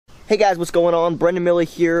Hey guys, what's going on? Brendan Miller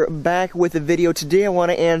here, back with a video. Today I want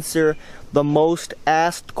to answer the most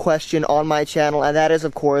asked question on my channel, and that is,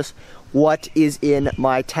 of course, what is in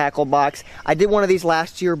my tackle box. I did one of these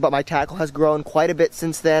last year, but my tackle has grown quite a bit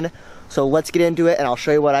since then. So let's get into it, and I'll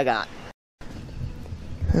show you what I got.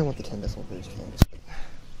 I want the 10 decimal page.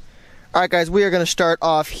 Alright guys, we are going to start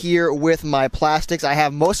off here with my plastics. I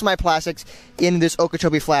have most of my plastics in this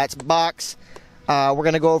Okeechobee Flats box. We're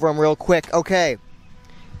going to go over them real quick. Okay.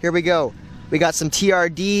 Here we go. We got some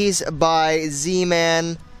TRDs by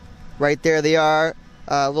Z-Man. Right there they are.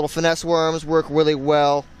 Little finesse worms work really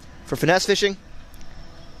well for finesse fishing.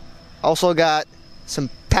 Also got some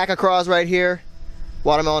Pack-A-Craws right here.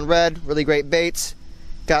 Watermelon red, really great baits.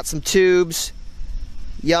 Got some tubes.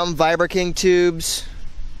 Yum Vibra King tubes.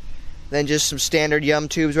 Then just some standard Yum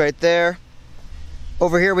tubes right there.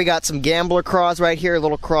 Over here we got some Gambler craws right here.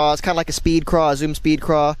 Little craws, kind of like a speed craw, a zoom speed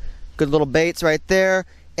craw. Good little baits right there.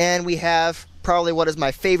 And we have probably what is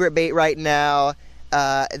my favorite bait right now,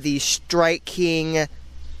 the Strike King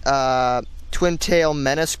Twin Tail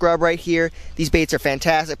Menace Scrub right here. These baits are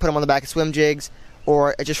fantastic. Put them on the back of swim jigs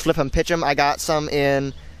or just flip them, pitch them. I got some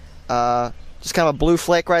in just kind of a blue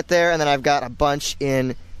flake right there, and then I've got a bunch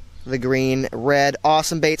in the green red.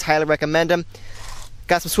 Awesome baits, highly recommend them.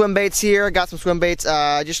 Got some swim baits here. Got some swim baits.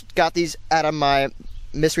 I just got these out of my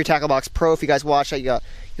Mystery Tackle Box Pro. If you guys watch that, you'll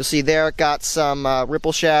see there. Got some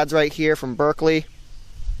Ripple Shads right here from Berkley.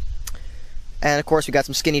 And of course we got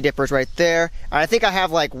some Skinny Dippers right there. And I think I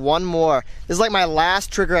have like one more. This is like my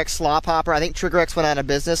last Trigger X Slop Hopper. I think Trigger X went out of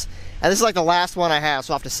business. And this is like the last one I have,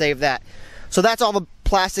 so I'll have to save that. So that's all the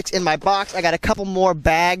plastics in my box. I got a couple more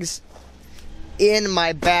bags in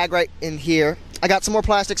my bag right in here. I got some more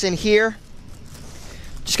plastics in here.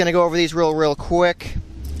 Just gonna go over these real quick.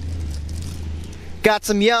 Got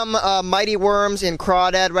some Yum Mighty Worms in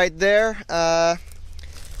Crawdad right there. Got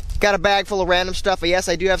a bag full of random stuff. But yes,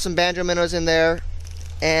 I do have some Banjo Minnows in there.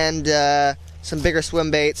 And some bigger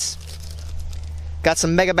swim baits. Got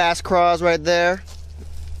some Megabass Craws right there.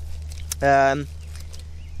 Got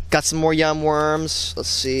some more Yum Worms. Let's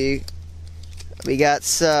see. We got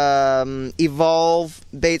some Evolve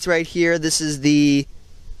baits right here. This is the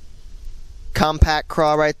Compact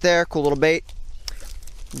Craw right there. Cool little bait.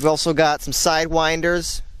 We've also got some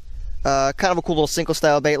Sidewinders. Kind of a cool little single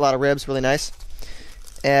style bait. A lot of ribs. Really nice.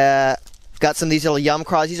 Got some of these little Yum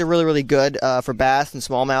Craws. These are really good for bass and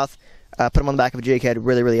smallmouth. Put them on the back of a jig head.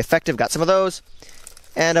 Really effective. Got some of those.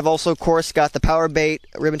 And I've also, of course, got the Power Bait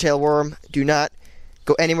Ribbon-Tail Worm. Do not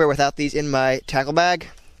go anywhere without these in my tackle bag.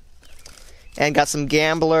 And got some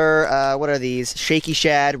Gambler, what are these? Shaky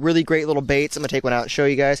Shad. Really great little baits. I'm going to take one out and show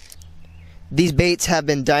you guys. These baits have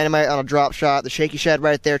been dynamite on a drop shot. The Shaky Shad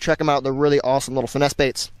right there. Check them out. They're really awesome little finesse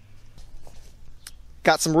baits.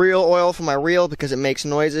 Got some reel oil for my reel because it makes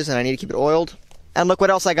noises and I need to keep it oiled. And look what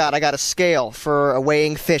else I got. I got a scale for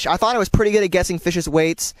weighing fish. I thought I was pretty good at guessing fish's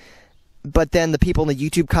weights, but then the people in the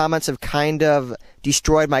YouTube comments have kind of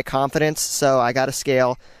destroyed my confidence. So I got a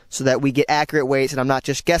scale so that we get accurate weights and I'm not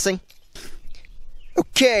just guessing.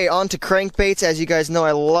 Okay, on to crankbaits. As you guys know,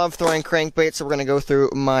 I love throwing crankbaits, so we're going to go through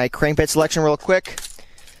my crankbait selection real quick.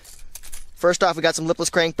 First off, we got some lipless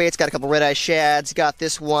crankbaits. Got a couple red-eye shads. Got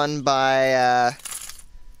this one by, I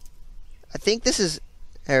think this is,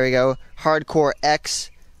 there we go, Hardcore X.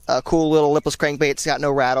 Cool little lipless crankbait. It's got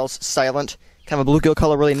no rattles, silent. Kind of a bluegill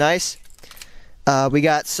color, really nice. We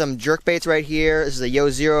got some jerkbaits right here. This is a Yo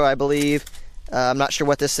Zero, I believe. I'm not sure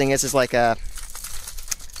what this thing is. It's like a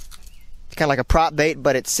kind of like a prop bait,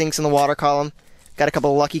 but it sinks in the water column. Got a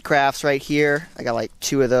couple of Lucky Crafts right here. I got like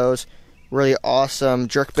 2 of those. Really awesome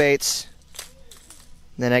jerk baits.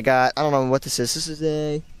 And then I got, I don't know what this is. This is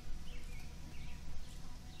a,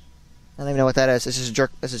 I don't even know what that is. This is a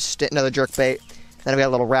jerk. This is another jerk bait. Then we got a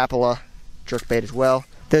little Rapala jerk bait as well.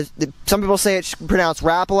 Some people say it's pronounced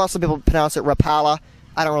Rapala. Some people pronounce it Rapala.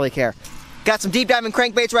 I don't really care. Got some deep diving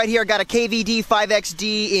crankbaits right here. Got a KVD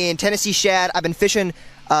 5XD in Tennessee Shad. I've been fishing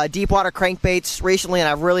deep water crankbaits recently and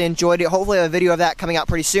I've really enjoyed it. Hopefully I have a video of that coming out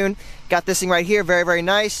pretty soon. Got this thing right here, very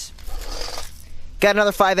nice. Got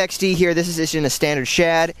another 5XD here. This is in a standard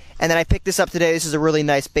shad. And then I picked this up today. This is a really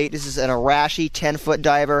nice bait. This is an Arashi 10-foot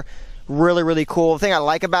diver. Really cool. The thing I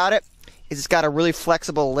like about it is it's got a really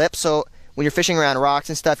flexible lip, so when you're fishing around rocks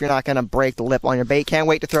and stuff, you're not going to break the lip on your bait. Can't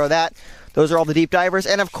wait to throw that. Those are all the deep divers.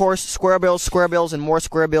 And of course, square bills, and more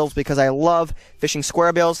square bills because I love fishing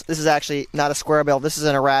square bills. This is actually not a square bill. This is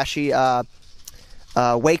an Arashi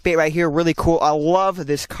wake bait right here. Really cool. I love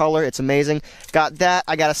this color. It's amazing. Got that.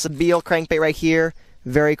 I got a Sebile crankbait right here.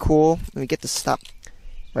 Very cool. Let me get this stop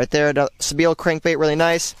right there. The Sebile crankbait, really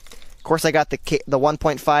nice. Of course, I got the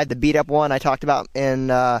 1.5, the beat up one I talked about in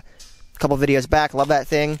a couple videos back. Love that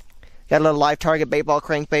thing. Got a little live target bait ball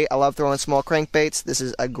crankbait. I love throwing small crankbaits. This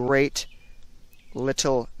is a great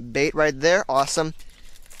little bait right there. Awesome.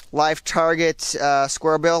 Live target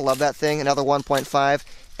square bill. Love that thing. Another 1.5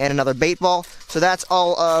 and another bait ball. So that's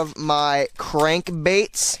all of my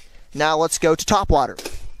crankbaits. Now let's go to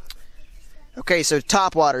topwater. Okay, so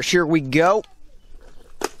topwaters. Here we go.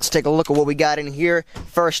 Let's take a look at what we got in here.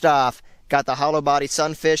 First off, got the hollow body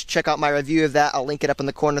sunfish. Check out my review of that. I'll link it up in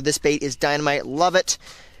the corner. This bait is dynamite. Love it.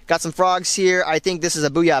 Got some frogs here. I think this is a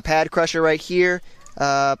Booyah Pad Crusher right here.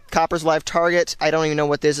 Copper's live target. I don't even know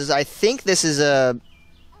what this is. I think this is a...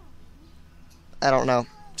 I don't know.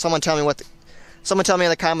 Someone tell me in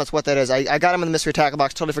the comments what that is. I got him in the mystery tackle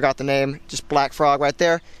box. Totally forgot the name. Just black frog right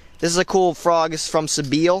there. This is a cool frog. It's from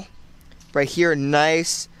Sebile. Right here.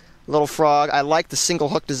 Nice little frog. I like the single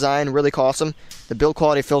hook design. Really awesome. The build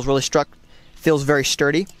quality feels very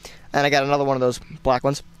sturdy. And I got another one of those black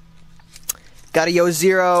ones. Got a Yo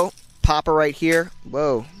Zero popper right here.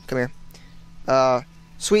 Whoa, come here.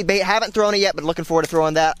 Sweet bait. Haven't thrown it yet, but looking forward to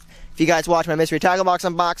throwing that. If you guys watch my mystery tackle box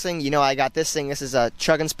unboxing, you know I got this thing. This is a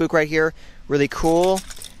Chuggin' Spook right here. Really cool.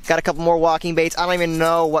 Got a couple more walking baits. I don't even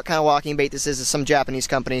know what kind of walking bait this is. It's some Japanese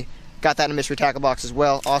company. Got that in a mystery tackle box as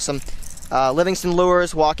well. Awesome. Livingston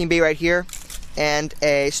Lures walking bait right here. And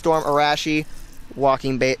a Storm Arashi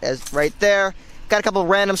walking bait as right there. Got a couple of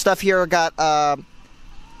random stuff here. Got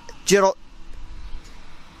Jiddle.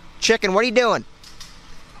 Chicken, what are you doing?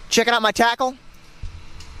 Checking out my tackle?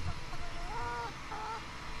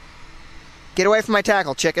 Get away from my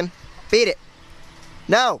tackle, chicken. Beat it.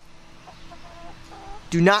 No.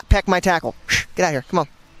 Do not peck my tackle. Get out of here. Come on.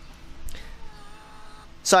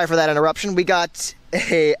 Sorry for that interruption. We got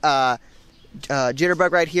a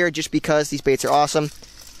jitterbug right here just because these baits are awesome.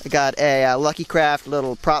 I got a Lucky Craft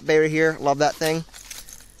little prop bait right here. Love that thing.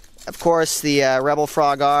 Of course, the Rebel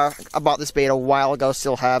Frog R. I bought this bait a while ago.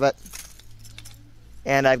 Still have it.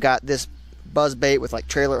 And I've got this buzz bait with like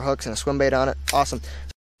trailer hooks and a swim bait on it. Awesome.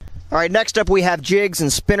 Alright, next up we have jigs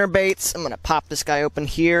and spinner baits. I'm going to pop this guy open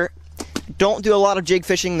here. Don't do a lot of jig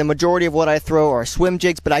fishing. The majority of what I throw are swim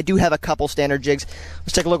jigs, but I do have a couple standard jigs.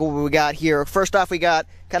 Let's take a look at what we got here. First off, we got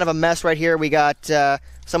kind of a mess right here. We got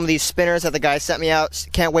some of these spinners that the guy sent me out.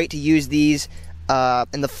 Can't wait to use these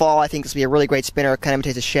in the fall. I think this will be a really great spinner. Kind of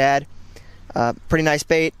imitates a shad. Pretty nice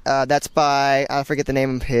bait. That's by, I forget the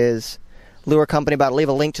name of his lure company, but I'll leave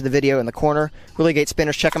a link to the video in the corner. Really great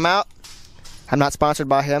spinners. Check them out. I'm not sponsored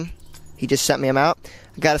by him. He just sent me them out.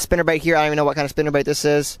 I got a spinner bait here. I don't even know what kind of spinner bait this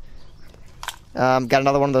is. Got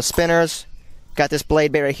another one of those spinners. Got this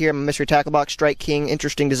blade bait right here. My mystery tackle box. Strike King.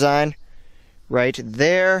 Interesting design. Right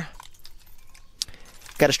there.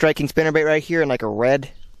 Got a Strike King spinner bait right here in like a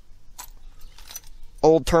red.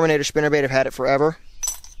 Old Terminator spinner bait. I've had it forever.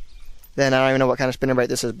 Then I don't even know what kind of spinner bait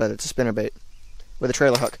this is, but it's a spinner bait with a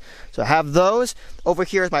trailer hook. So I have those. Over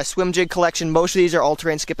here is my swim jig collection. Most of these are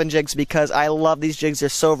all-terrain skipping jigs because I love these jigs. They're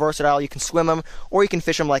so versatile. You can swim them or you can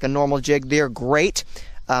fish them like a normal jig. They're great.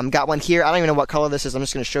 Got one here. I don't even know what color this is. I'm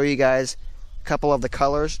just going to show you guys a couple of the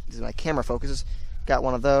colors. This is my camera focuses. Got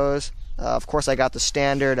one of those. Of course, I got the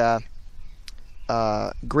standard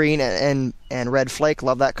green and red flake.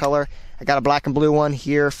 Love that color. I got a black and blue one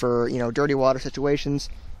here for, you know, dirty water situations.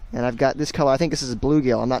 And I've got this color. I think this is a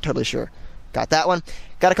bluegill. I'm not totally sure. Got that one.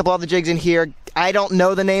 Got a couple other jigs in here. I don't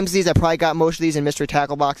know the names of these. I probably got most of these in mystery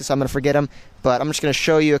tackle boxes, so I'm going to forget them. But I'm just going to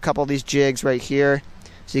show you a couple of these jigs right here.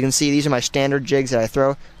 So you can see these are my standard jigs that I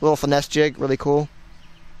throw. A little finesse jig, really cool.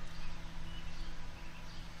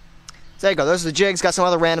 So there you go. Those are the jigs. Got some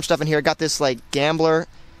other random stuff in here. Got this like gambler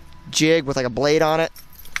jig with like a blade on it.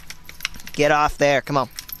 Get off there. Come on.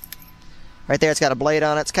 Right there, it's got a blade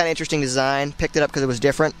on it. It's kind of interesting design. Picked it up because it was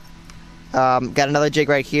different. Got another jig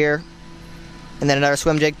right here. And then another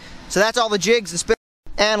swim jig. So that's all the jigs and spinners.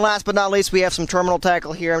 And last but not least, we have some terminal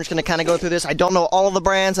tackle here. I'm just going to kind of go through this. I don't know all of the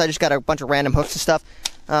brands. I just got a bunch of random hooks and stuff.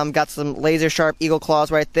 Got some laser sharp eagle claws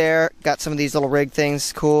right there. Got some of these little rig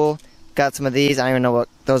things. Cool. Got some of these. I don't even know what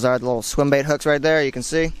those are. The little swim bait hooks right there. You can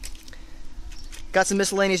see. Got some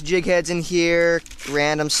miscellaneous jig heads in here.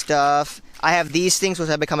 Random stuff. I have these things, which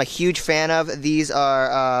I've become a huge fan of. These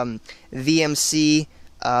are VMC.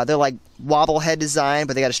 They're like wobble head design,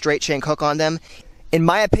 but they got a straight shank hook on them. In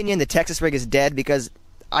my opinion, the Texas rig is dead because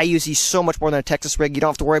I use these so much more than a Texas rig. You don't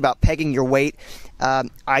have to worry about pegging your weight.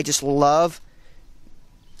 I just love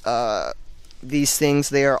these things.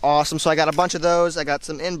 They are awesome. So I got a bunch of those. I got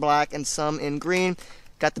some in black and some in green.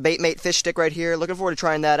 Got the Baitmate fish stick right here. Looking forward to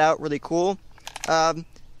trying that out. Really cool. A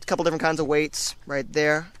couple different kinds of weights right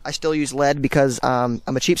there. I still use lead because I'm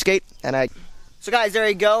a cheapskate and I So guys, there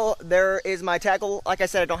you go. There is my tackle. Like I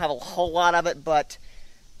said, I don't have a whole lot of it, but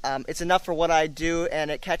it's enough for what I do, and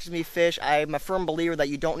it catches me fish. I'm a firm believer that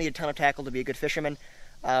you don't need a ton of tackle to be a good fisherman.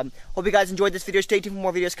 Hope you guys enjoyed this video. Stay tuned for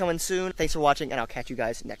more videos coming soon. Thanks for watching, and I'll catch you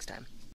guys next time.